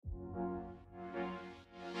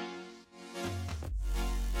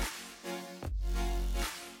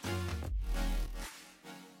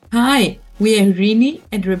Hi, we are Irene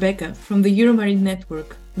and Rebecca from the EuroMarine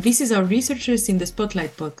network. This is our Researchers in the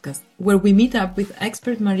Spotlight podcast, where we meet up with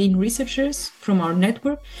expert marine researchers from our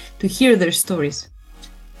network to hear their stories.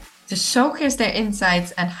 To showcase their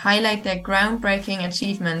insights and highlight their groundbreaking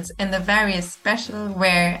achievements in the various special,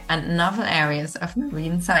 rare, and novel areas of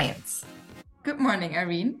marine science. Good morning,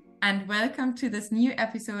 Irene, and welcome to this new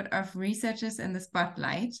episode of Researchers in the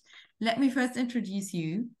Spotlight. Let me first introduce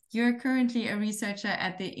you. You're currently a researcher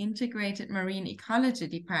at the Integrated Marine Ecology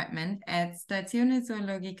Department at Stazione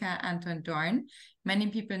Zoologica Anton Dohrn. Many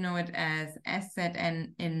people know it as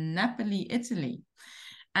SZN in Napoli, Italy.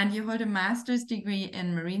 And you hold a master's degree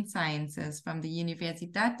in marine sciences from the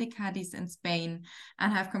Universidad de Cádiz in Spain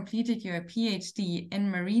and have completed your PhD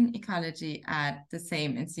in marine ecology at the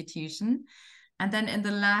same institution. And then in the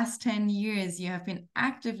last 10 years, you have been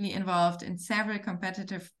actively involved in several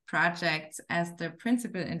competitive projects as the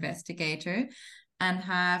principal investigator and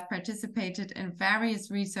have participated in various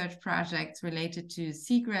research projects related to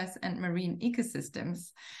seagrass and marine ecosystems.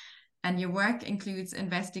 And your work includes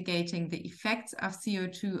investigating the effects of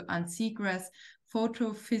CO2 on seagrass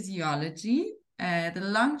photophysiology, the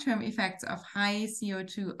long-term effects of high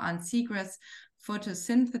CO2 on seagrass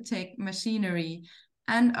photosynthetic machinery,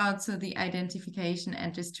 and also the identification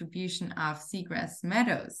and distribution of seagrass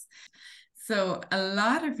meadows. So a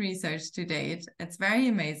lot of research to date. It's very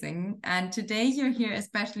amazing. And today you're here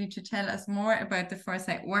especially to tell us more about the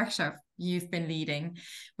Foresight Workshop you've been leading,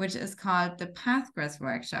 which is called the PATHGRASS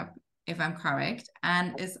Workshop, if I'm correct,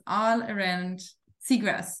 and is all around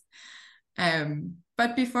seagrass.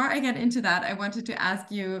 But before I get into that, I wanted to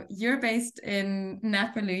ask you, you're based in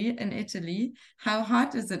Napoli in Italy. How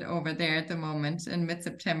hot is it over there at the moment in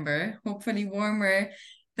mid-September? Hopefully warmer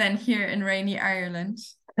than here in rainy Ireland.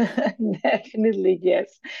 Definitely,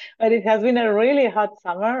 yes. But it has been a really hot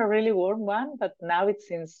summer, a really warm one, but now it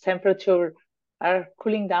seems temperature are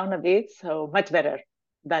cooling down a bit, so much better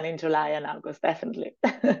than in July and August, definitely.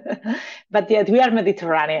 But yet we are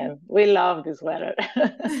Mediterranean. We love this weather.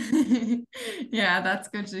 Yeah, that's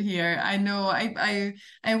good to hear. I know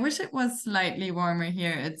I wish it was slightly warmer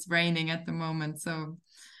here. It's raining at the moment, so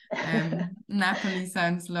Napoli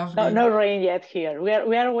sounds lovely. No rain yet here.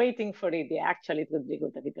 We are waiting for it. Yeah, actually, it would be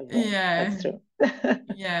good a bit of rain. Yeah. That's true.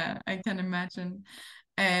 Yeah, I can imagine.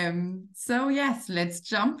 So yes, let's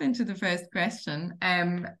jump into the first question.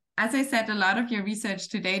 As I said, a lot of your research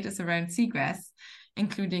to date is around seagrass,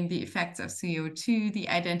 including the effects of CO2, the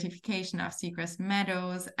identification of seagrass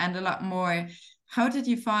meadows, and a lot more. How did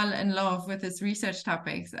you fall in love with this research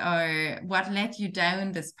topics, or what led you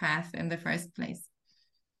down this path in the first place?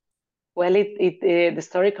 Well, the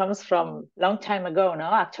story comes from a long time ago,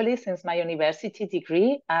 no? Actually, since my university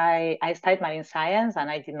degree, I studied marine science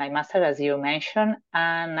and I did my master, as you mentioned,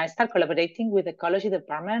 and I started collaborating with the Ecology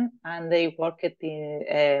department, and they worked with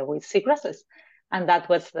seagrasses, and that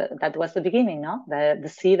was the beginning, no?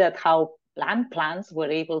 The see that how plants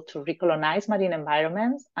were able to recolonize marine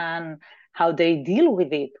environments and how they deal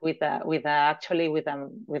with it with a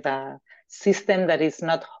system that is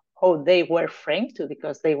not how they were framed to,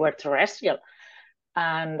 because they were terrestrial,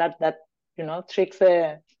 and that tricks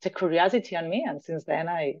the curiosity on me, and since then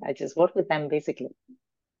I just work with them basically.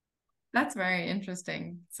 That's very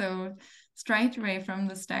interesting. So straight away from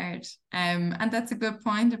the start, and that's a good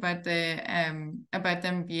point about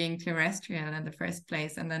them being terrestrial in the first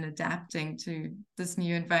place and then adapting to this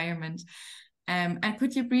new environment. And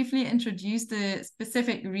could you briefly introduce the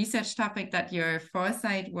specific research topic that your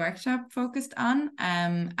Foresight Workshop focused on,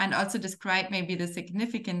 and also describe maybe the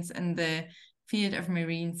significance in the field of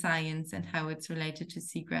marine science and how it's related to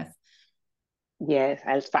seagrass? Yes,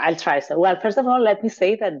 I'll try. So, well, first of all, let me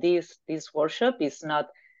say that this workshop is not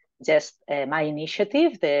just my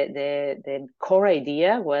initiative. The core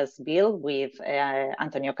idea was built with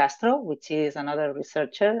Antonio Castro, which is another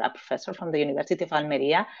researcher, a professor from the University of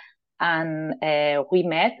Almeria. And we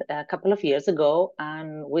met a couple of years ago,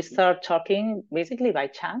 and we started talking basically by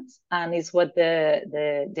chance. And it's what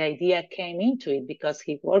the idea came into it, because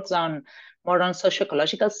he works more on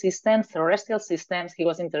socio-ecological systems, terrestrial systems. He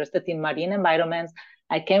was interested in marine environments.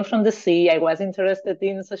 I came from the sea. I was interested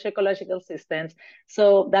in socio-ecological systems.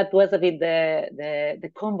 So that was a bit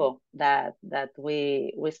the combo that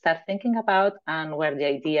we start thinking about, and where the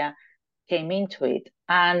idea came into it.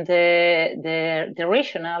 And the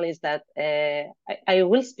rationale is that I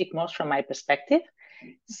will speak more from my perspective.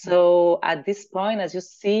 So at this point, as you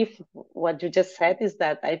see, what you just said is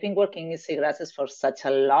that I've been working in seagrasses for such a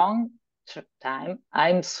long time.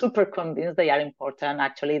 I'm super convinced they are important.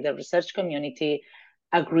 Actually, the research community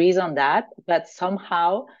agrees on that, but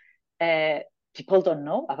somehow people don't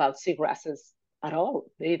know about seagrasses. at all.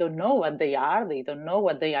 They don't know what they are. They don't know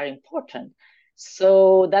what they are important.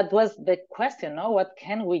 So that was the question, no? What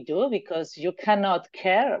can we do? Because you cannot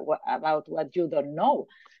care about what you don't know.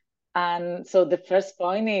 And so the first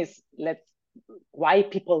point is why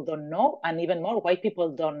people don't know, and even more why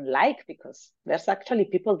people don't like, because there's actually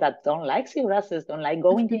people that don't like seagrasses, don't like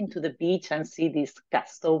going into the beach and see these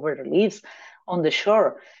cast over leaves on the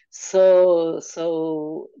shore. So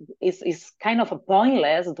it's kind of a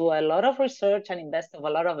pointless, do a lot of research and invest a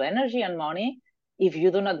lot of energy and money if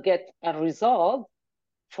you do not get a result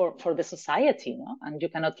for the society, no? And you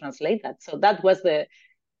cannot translate that. So that was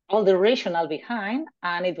all the rationale behind,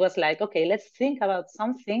 and it was like, okay, let's think about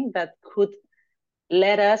something that could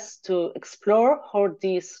let us to explore how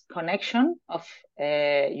this connection of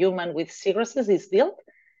human with seagrasses is built.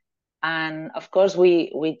 And of course,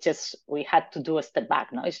 we had to do a step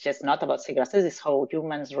back. No, it's just not about seagrasses; it's how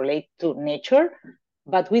humans relate to nature,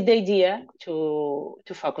 but with the idea to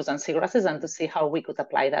focus on seagrasses and to see how we could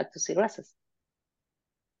apply that to seagrasses.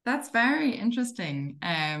 That's very interesting.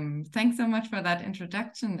 Thanks so much for that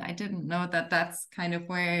introduction. I didn't know that that's kind of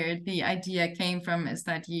where the idea came from, is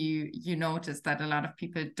that you noticed that a lot of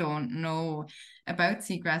people don't know about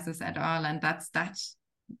seagrasses at all, and that's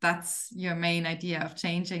your main idea of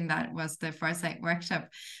changing that, was the Foresight Workshop.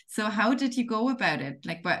 So how did you go about it?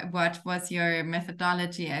 Like what was your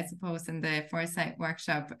methodology, I suppose, in the Foresight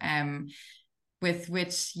Workshop, with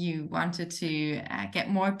which you wanted to get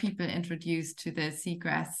more people introduced to the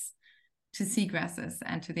seagrasses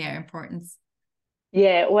and to their importance?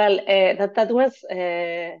 Yeah, well, that was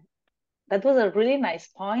a really nice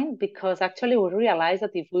point, because actually we realized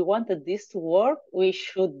that if we wanted this to work, we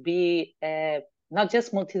should be not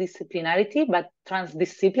just multidisciplinarity, but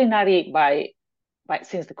transdisciplinary by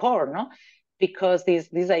since the core, no? Because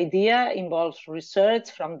this idea involves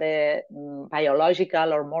research from the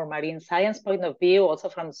biological or more marine science point of view, also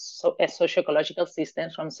from socio-ecological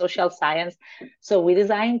systems, from social science. So we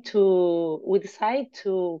decide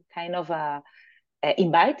to kind of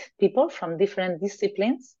invite people from different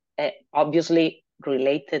disciplines, obviously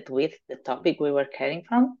related with the topic we were caring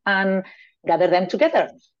from, and gather them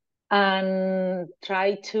together and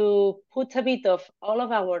try to put a bit of all of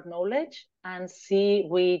our knowledge and see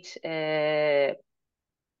which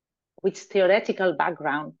theoretical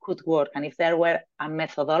background could work, and if there were a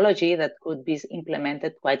methodology that could be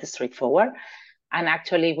implemented quite straightforward. And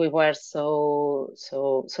actually we were so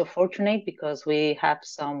fortunate, because we have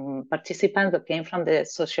some participants that came from the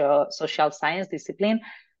social science discipline,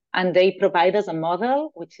 and they provide us a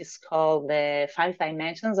model which is called the 5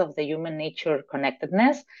 dimensions of the human nature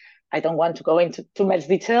connectedness. I don't want to go into too much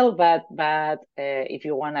detail, but if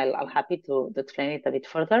you want, I'm happy to explain it a bit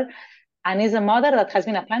further. And it's a model that has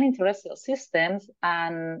been applied in terrestrial systems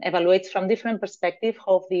and evaluates from different perspectives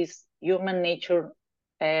how these human nature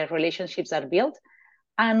relationships are built.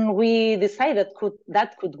 And we decided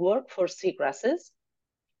that could work for seagrasses.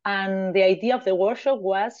 And the idea of the workshop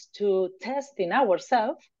was to test in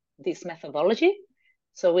ourselves this methodology.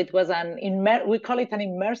 So it was we call it an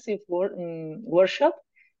immersive workshop.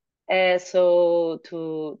 So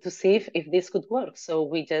to see if this could work. So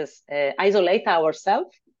we just isolate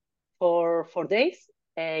ourselves for 4 days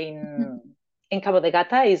in Cabo de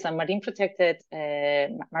Gata. Is a marine protected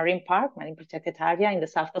marine protected area in the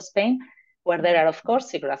south of Spain, where there are, of course,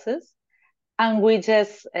 seagrasses. And we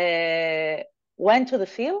just went to the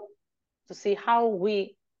field to see how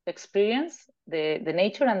we experience the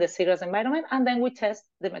nature and the seagrass environment, and then we test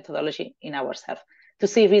the methodology in ourselves to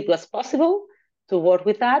see if it was possible to work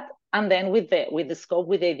with that, and then with the scope,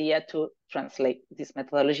 with the idea to translate this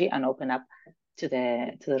methodology and open up to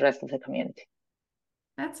the rest of the community.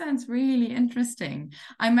 That sounds really interesting.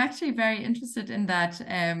 I'm actually very interested in that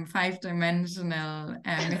 5-dimensional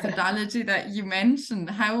methodology that you mentioned.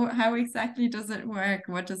 How exactly does it work?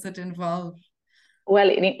 What does it involve? Well,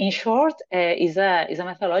 in short, is a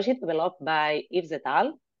methodology developed by Yves et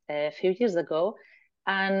al. A few years ago.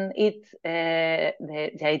 And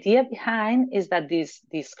the idea behind is that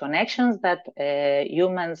these connections that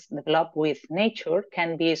humans develop with nature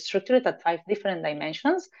can be structured at 5 different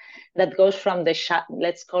dimensions that goes from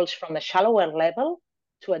from the shallower level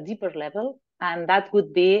to a deeper level. And that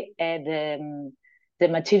would be the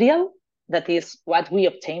material, that is what we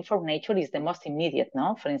obtain from nature, is the most immediate,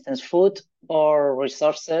 no? For instance, food or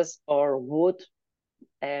resources or wood,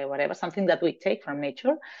 whatever, something that we take from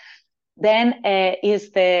nature. Then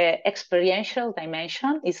is the experiential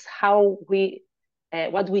dimension, is how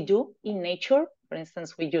what we do in nature. For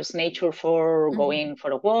instance, we use nature for going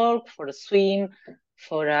for a walk, for a swim,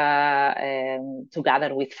 for to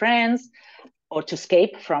gather with friends, or to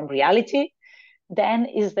escape from reality. Then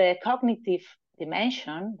is the cognitive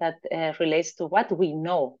dimension that relates to what we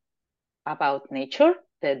know about nature,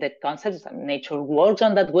 the concepts that nature works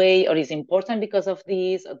on that way, or is important because of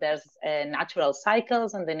this, or there's natural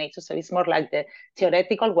cycles and the nature. So it's more like the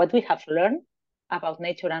theoretical, what we have learned about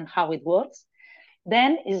nature and how it works.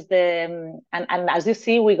 Then is and as you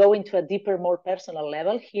see, we go into a deeper, more personal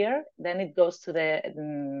level here. Then it goes to the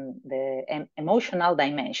emotional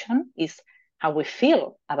dimension, is how we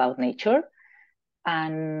feel about nature.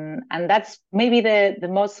 And that's maybe the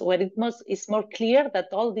most, where it's more clear that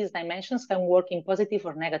all these dimensions can work in positive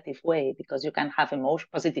or negative way, because you can have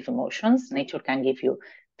positive emotions. Nature can give you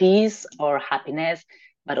peace or happiness,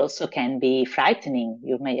 but also can be frightening.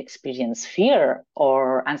 You may experience fear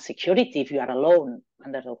or insecurity if you are alone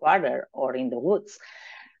under the water or in the woods.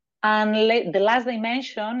 And the last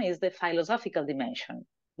dimension is the philosophical dimension,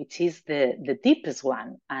 which is the deepest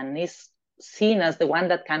one, and is seen as the one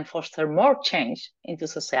that can foster more change into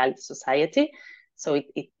society. So it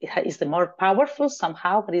is the more powerful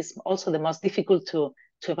somehow, but it's also the most difficult to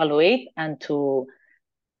evaluate and to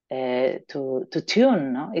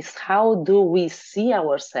tune. No? Is how do we see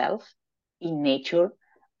ourselves in nature?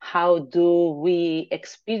 How do we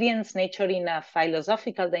experience nature in a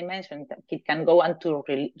philosophical dimension? It can go into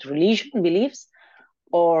religion beliefs,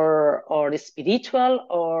 or spiritual,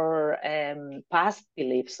 or past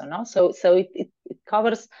beliefs. You know? So it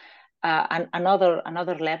covers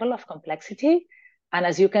another level of complexity. And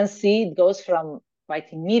as you can see, it goes from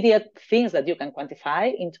quite immediate things that you can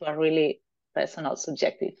quantify into a really personal,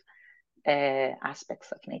 subjective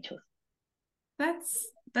aspects of nature.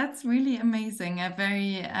 That's really amazing. A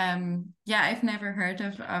very I've never heard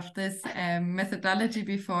of this methodology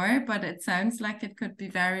before, but it sounds like it could be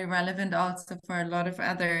very relevant also for a lot of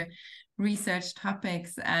other research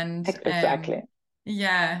topics. And exactly.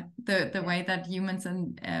 The way that humans I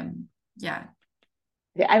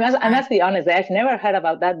must be honest, I've never heard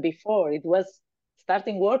about that before. It was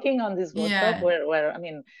starting working on this workshop where I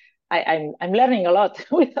mean, I'm learning a lot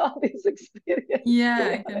with all this experience.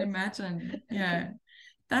 Yeah, I can imagine. Yeah,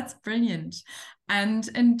 that's brilliant. And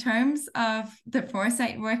in terms of the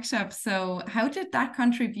Foresight Workshop, so how did that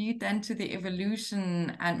contribute then to the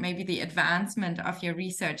evolution and maybe the advancement of your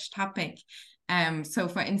research topic? So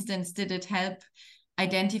for instance, did it help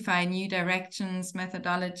identify new directions,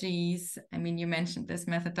 methodologies? I mean, you mentioned this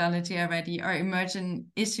methodology already, or emerging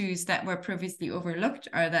issues that were previously overlooked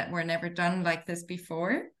or that were never done like this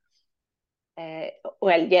before?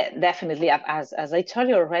 Well, yeah, definitely. As I told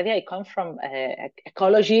you already, I come from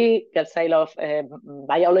ecology, I love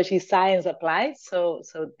biology, science applied. So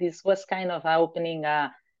this was kind of opening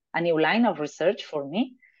a new line of research for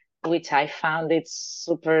me, which I found it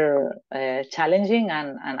super challenging,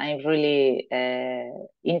 and I'm really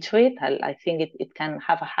into it. I think it can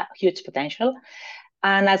have a huge potential.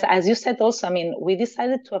 And as you said also, I mean, we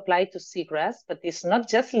decided to apply to seagrass, but it's not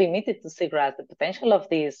just limited to seagrass. The potential of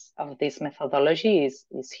this methodology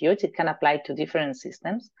is huge. It can apply to different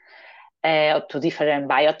systems, to different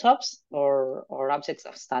biotopes or objects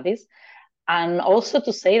of studies. And also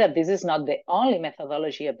to say that this is not the only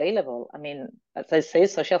methodology available. I mean, as I say,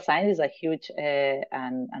 social science is a huge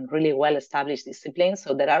and really well-established discipline.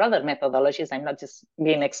 So there are other methodologies. I'm not just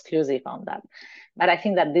being exclusive on that. But I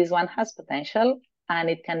think that this one has potential, and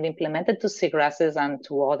it can be implemented to seagrasses and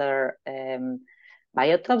to other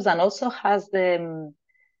biotopes, and also has the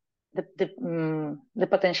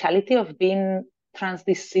potentiality of being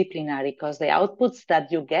transdisciplinary, because the outputs that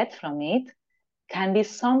you get from it can be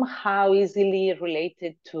somehow easily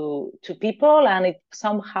related to people, and it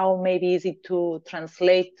somehow may be easy to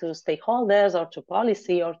translate to stakeholders or to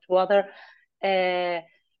policy or to other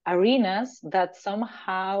arenas that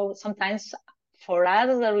sometimes for us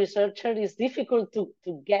as a researcher is difficult to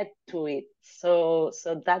get to it. So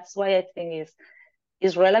that's why I think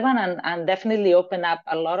is relevant and definitely open up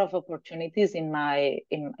a lot of opportunities in my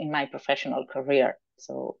professional career.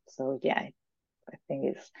 So yeah, I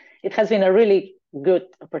think it has been a really good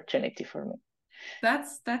opportunity for me.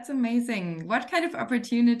 That's amazing. What kind of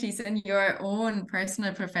opportunities in your own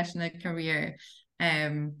personal professional career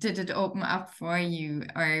did it open up for you,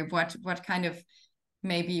 or what kind of,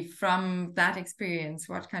 maybe from that experience,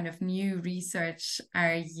 what kind of new research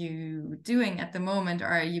are you doing at the moment, or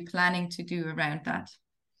are you planning to do around that?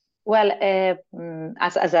 Well,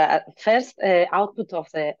 as a first output of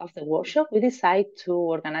the workshop, we decided to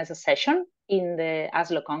organize a session in the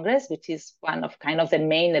Oslo Congress, which is one of the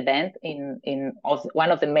main event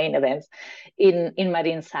one of the main events in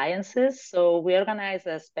marine sciences. So we organized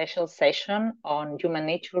a special session on human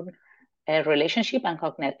nature relationship and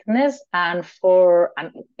connectedness. And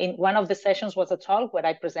in one of the sessions was a talk where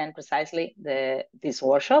I present precisely this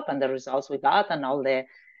workshop and the results we got and all the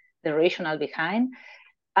rationale behind.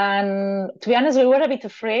 And to be honest, we were a bit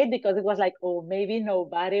afraid because it was like, oh, maybe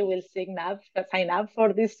nobody will sign up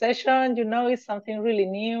for this session. It's something really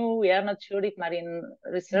new. We are not sure if marine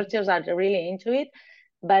researchers are really into it.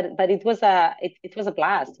 But it was a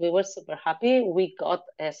blast. We were super happy. We got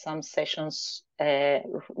some sessions,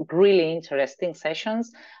 really interesting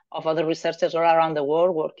sessions of other researchers all around the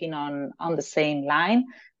world working on the same line.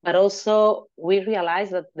 But also we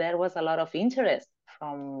realized that there was a lot of interest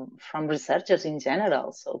from researchers in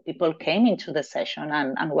general. So people came into the session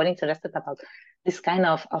and were interested about this kind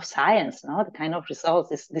of science, the kind of results,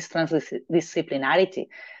 this transdisciplinarity.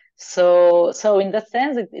 So in that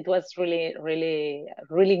sense, it was really, really,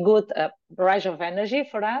 really good rush of energy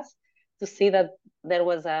for us to see that there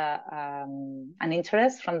was an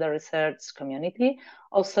interest from the research community.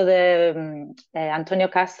 Also, Antonio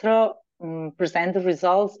Castro presented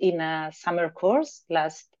results in a summer course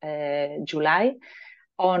last July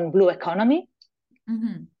on blue economy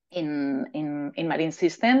in marine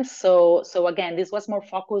systems. So again, this was more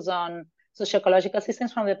focused on socio-ecological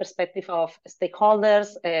systems from the perspective of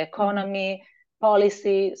stakeholders, economy,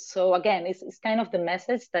 policy. So again, it's kind of the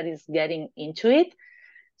message that is getting into it.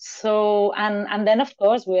 So and then of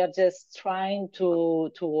course we are just trying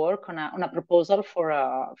to work on a proposal for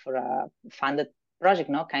a funded project,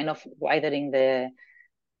 kind of widening the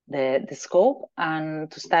scope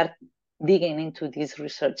and to start digging into this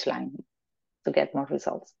research line to get more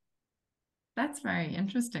results. That's very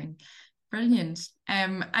interesting. Brilliant.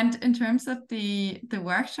 And in terms of the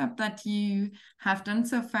workshop that you have done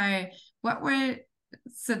so far, what were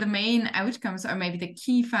the main outcomes or maybe the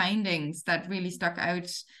key findings that really stuck out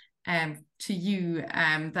to you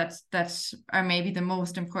that are maybe the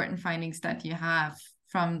most important findings that you have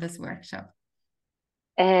from this workshop?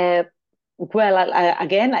 Well,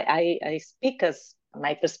 I speak as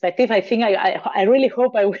my perspective. I think I really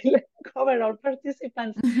hope I will cover all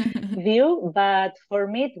participants' view. But for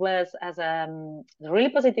me, it was the really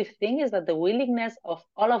positive thing is that the willingness of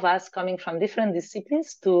all of us coming from different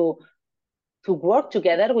disciplines to work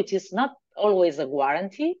together, which is not always a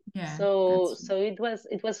guarantee. Yeah, so it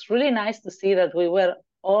was really nice to see that we were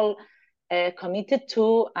all committed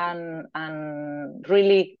to and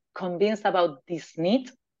really convinced about this need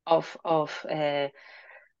of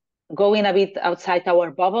going a bit outside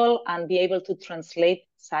our bubble and be able to translate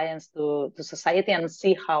science to society and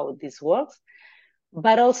see how this works.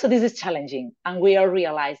 But also this is challenging, and we all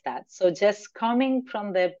realize that. So just coming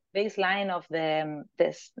from the baseline of the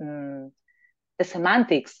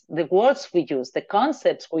semantics, the words we use, the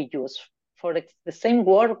concepts we use for the same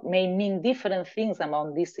word may mean different things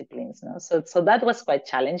among disciplines. So that was quite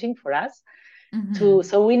challenging for us.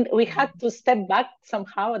 So we had to step back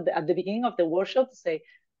somehow at the beginning of the workshop to say,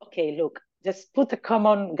 okay, look, just put a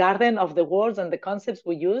common garden of the words and the concepts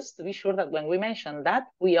we use to be sure that when we mention that,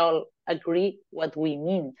 we all agree what we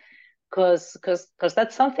mean. Because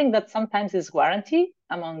that's something that sometimes is guaranteed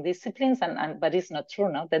among disciplines, but it's not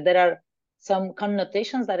true, that there are some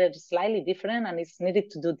connotations that are slightly different, and it's needed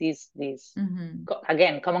to do this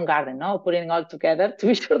again, common garden, putting it all together to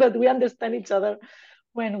be sure that we understand each other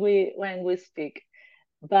when we speak.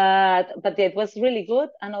 But it was really good,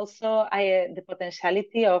 and also the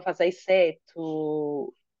potentiality of, as I say,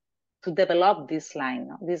 to develop this line.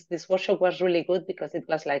 This workshop was really good because it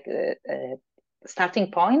was like a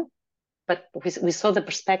starting point, but we saw the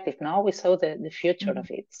perspective. Now we saw the future of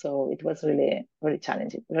it, so it was really, really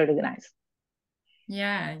challenging, really nice.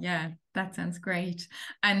 Yeah, that sounds great.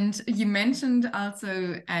 And you mentioned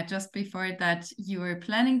also just before that you were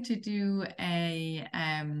planning to do a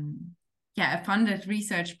funded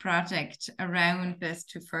research project around this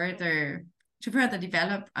to further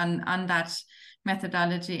develop on that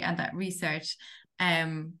methodology and that research.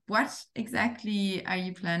 What exactly are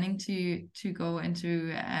you planning to go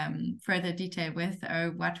into further detail with,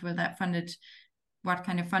 or what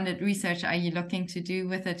kind of funded research are you looking to do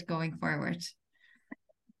with it going forward?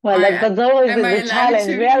 Well, that's always the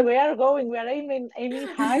challenge. We are aiming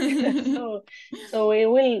high. so we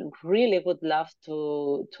would love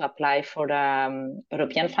to apply for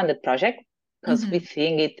European funded project, because we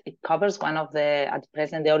think it covers one of at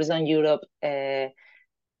present the Horizon Europe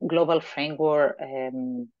global framework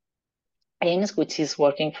aims, which is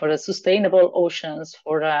working for a sustainable oceans,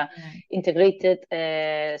 for integrated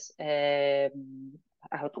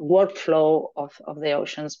workflow of the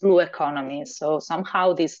oceans, blue economy. So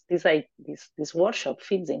somehow this workshop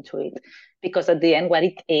fits into it, because at the end what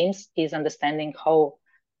it aims is understanding how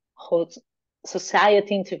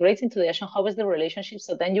society integrates into the ocean, how is the relationship?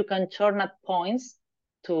 So then you can turn at points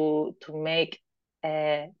to make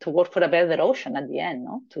to work for a better ocean at the end,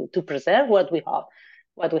 no? To preserve what we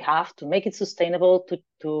have, to make it sustainable,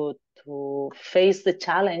 to face the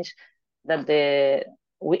challenge that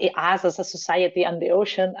we as a society and the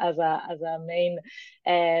ocean as a main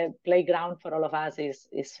playground for all of us is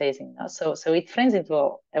facing. No? So it frames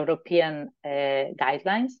into European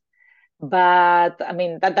guidelines. But I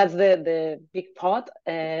mean that's the big pot,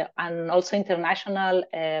 and also international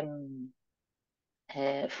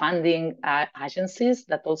funding agencies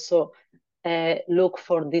that also look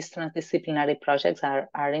for these transdisciplinary projects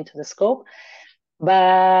are into the scope.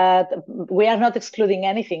 But we are not excluding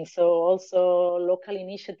anything. So also local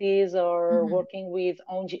initiatives or working with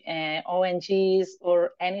ONGs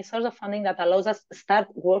or any sort of funding that allows us to start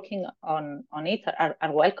working on it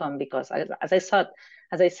are welcome, because as I said,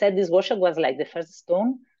 this workshop was like the first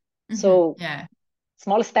stone. So yeah,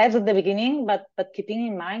 small steps at the beginning, but keeping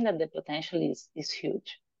in mind that the potential is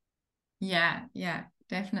huge. Yeah,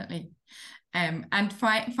 definitely. And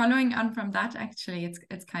following on from that, actually,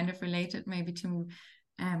 it's kind of related maybe to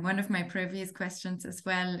one of my previous questions as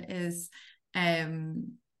well is,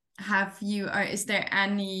 is there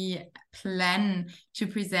any plan to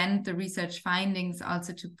present the research findings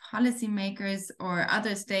also to policymakers or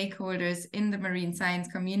other stakeholders in the marine science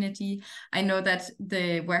community? I know that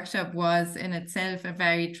the workshop was in itself a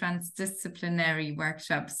very transdisciplinary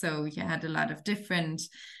workshop, so you had a lot of different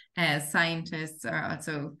scientists or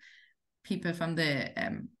also people from the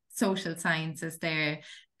social sciences there.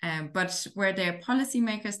 But were there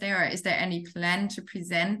policymakers there, or is there any plan to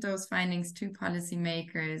present those findings to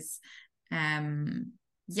policymakers?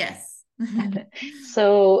 Yes.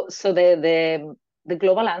 So the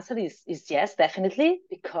global answer is yes, definitely,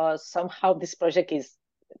 because somehow this project is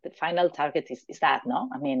the final target is that, no?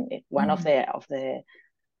 I mean, one of the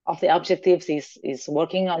objectives is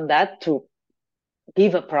working on that to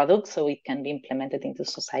give a product so it can be implemented into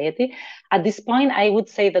society. At this point, I would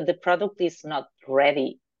say that the product is not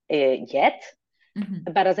ready yet.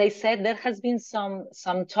 But as I said, there has been some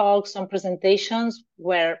talks, some presentations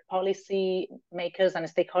where policy makers and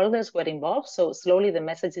stakeholders were involved. So slowly the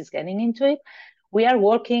message is getting into it. We are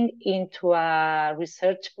working into a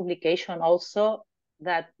research publication also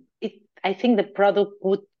that I think the product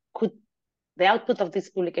the output of this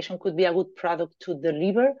publication could be a good product to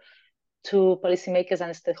deliver to policymakers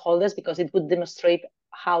and stakeholders, because it would demonstrate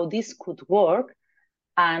how this could work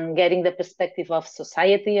and getting the perspective of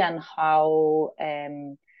society and how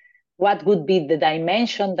what would be the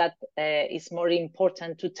dimension that is more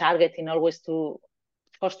important to target in always to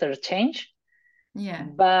foster change. Yeah.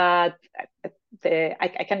 But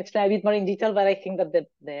I can explain a bit more in detail, but I think that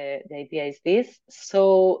the idea is this.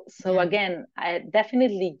 So again,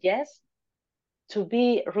 definitely yes. To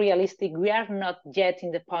be realistic, we are not yet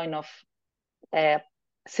in the point of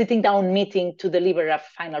sitting down meeting to deliver a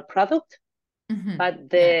final product. But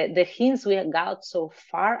the hints we have got so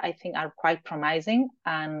far, I think, are quite promising.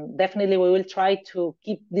 And definitely we will try to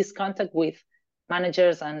keep this contact with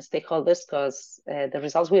managers and stakeholders, because the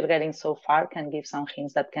results we're getting so far can give some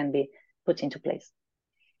hints that can be put into place.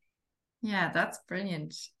 Yeah, that's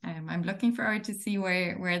brilliant. I'm looking forward to see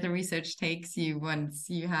where the research takes you once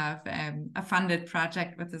you have a funded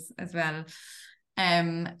project with us as well.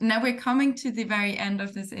 Now we're coming to the very end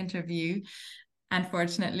of this interview.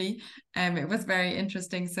 Unfortunately, it was very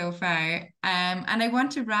interesting so far. And I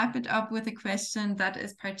want to wrap it up with a question that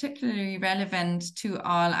is particularly relevant to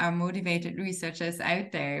all our motivated researchers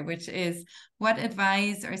out there, which is, what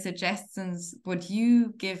advice or suggestions would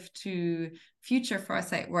you give to future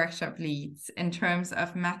Foresight Workshop leads in terms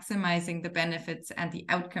of maximizing the benefits and the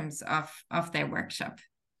outcomes of their workshop?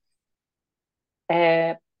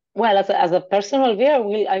 Well, as a personal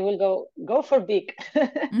viewer, I will go for big.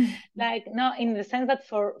 Like, no, in the sense that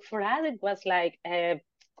for us it was like going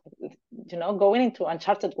into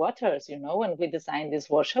uncharted waters. When we designed this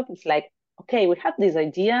workshop, it's like, okay, we have this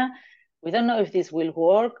idea, we don't know if this will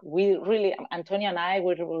work. We really, Antonio and I,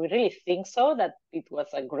 we really think so, that it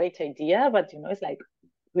was a great idea, but it's like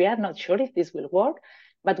we are not sure if this will work.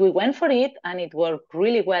 But we went for it and it worked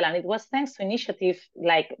really well. And it was thanks to initiatives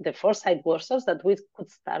like the Foresight Workshops that we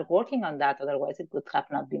could start working on that. Otherwise, it would have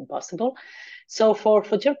not been possible. So for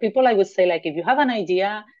future people, I would say, like, if you have an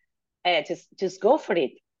idea, just go for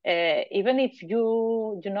it. Even if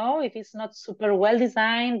if it's not super well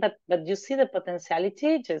designed, but you see the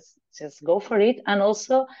potentiality, just go for it. And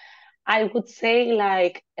also, I would say,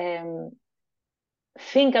 like,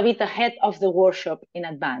 think a bit ahead of the workshop in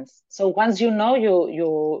advance. So once you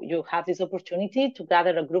have this opportunity to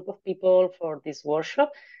gather a group of people for this workshop,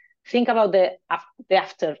 think about the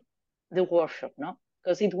after the workshop, no?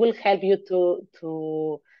 Because it will help you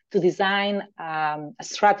to design a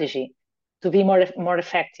strategy to be more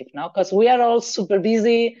effective, no? Because we are all super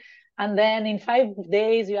busy, and then in 5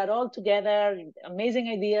 days you are all together, amazing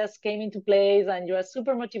ideas came into place, and you are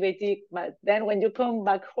super motivated. But then when you come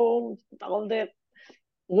back home, all the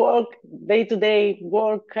work, day-to-day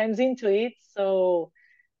work comes into it. So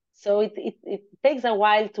it takes a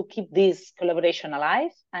while to keep this collaboration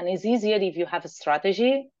alive, and it's easier if you have a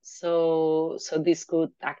strategy. So this could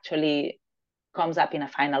actually comes up in a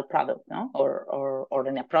final product, no, or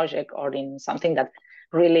in a project, or in something that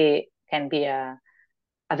really can be a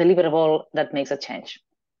deliverable that makes a change.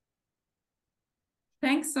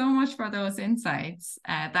 Thanks so much for those insights.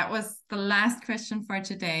 That was the last question for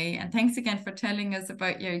today. And thanks again for telling us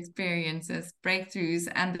about your experiences, breakthroughs,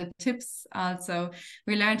 and the tips also.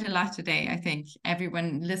 We learned a lot today. I think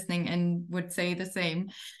everyone listening in would say the same.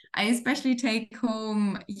 I especially take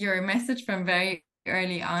home your message from very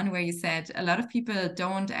early on, where you said a lot of people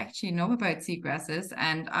don't actually know about seagrasses,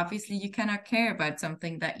 and obviously you cannot care about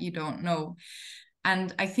something that you don't know.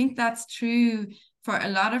 And I think that's true for a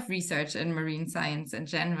lot of research in marine science in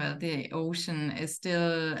general. The ocean is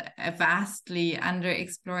still a vastly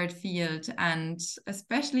underexplored field, and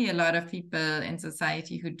especially a lot of people in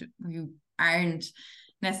society who aren't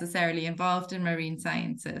necessarily involved in marine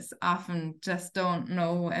sciences often just don't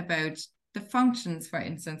know about the functions, for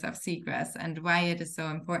instance, of seagrass and why it is so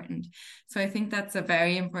important. So I think that's a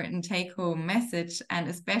very important take-home message, and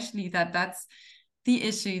especially that's the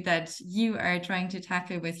issue that you are trying to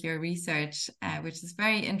tackle with your research, which is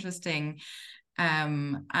very interesting.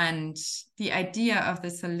 And the idea of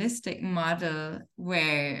this holistic model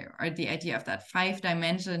or the idea of that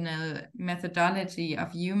 5-dimensional methodology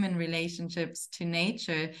of human relationships to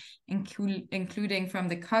nature, including from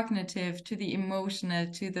the cognitive to the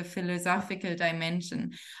emotional to the philosophical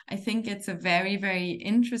dimension. I think it's a very, very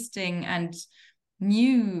interesting and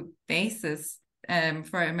new basis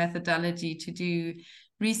for a methodology to do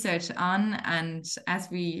research on, and as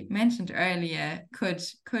we mentioned earlier,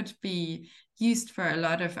 could be used for a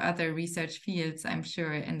lot of other research fields, I'm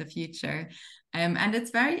sure, in the future. And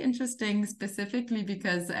it's very interesting specifically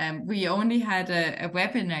because we only had a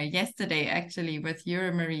webinar yesterday actually with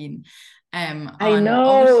EuroMarine. I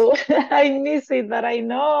know. I miss it, but I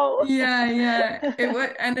know. Yeah.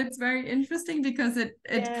 And it's very interesting because it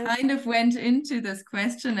kind of went into this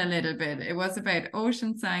question a little bit. It was about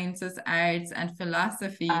ocean sciences, arts, and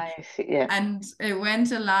philosophy. I see, yeah. And it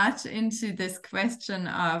went a lot into this question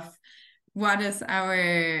of what is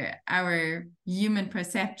our human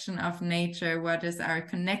perception of nature, what is our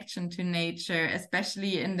connection to nature,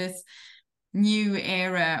 especially in this new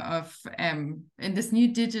era of in this new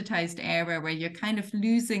digitized era where you're kind of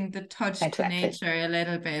losing the touch to nature a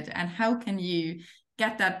little bit, and how can you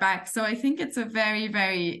get that back? So I think it's a very,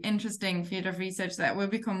 very interesting field of research that will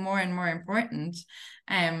become more and more important.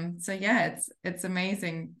 So yeah, it's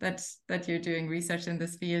amazing that you're doing research in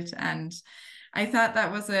this field, and I thought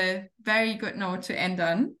that was a very good note to end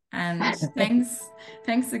on. And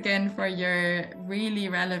thanks again for your really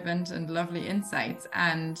relevant and lovely insights.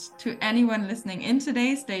 And to anyone listening in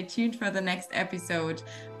today, stay tuned for the next episode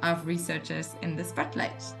of Researchers in the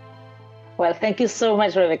Spotlight. Well, thank you so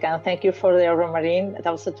much, Rebecca. And thank you for the EuroMarine, and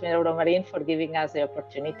also to EuroMarine, for giving us the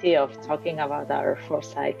opportunity of talking about our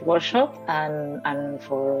Foresight Workshop, and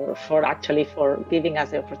for giving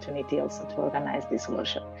us the opportunity also to organize this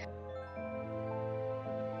workshop.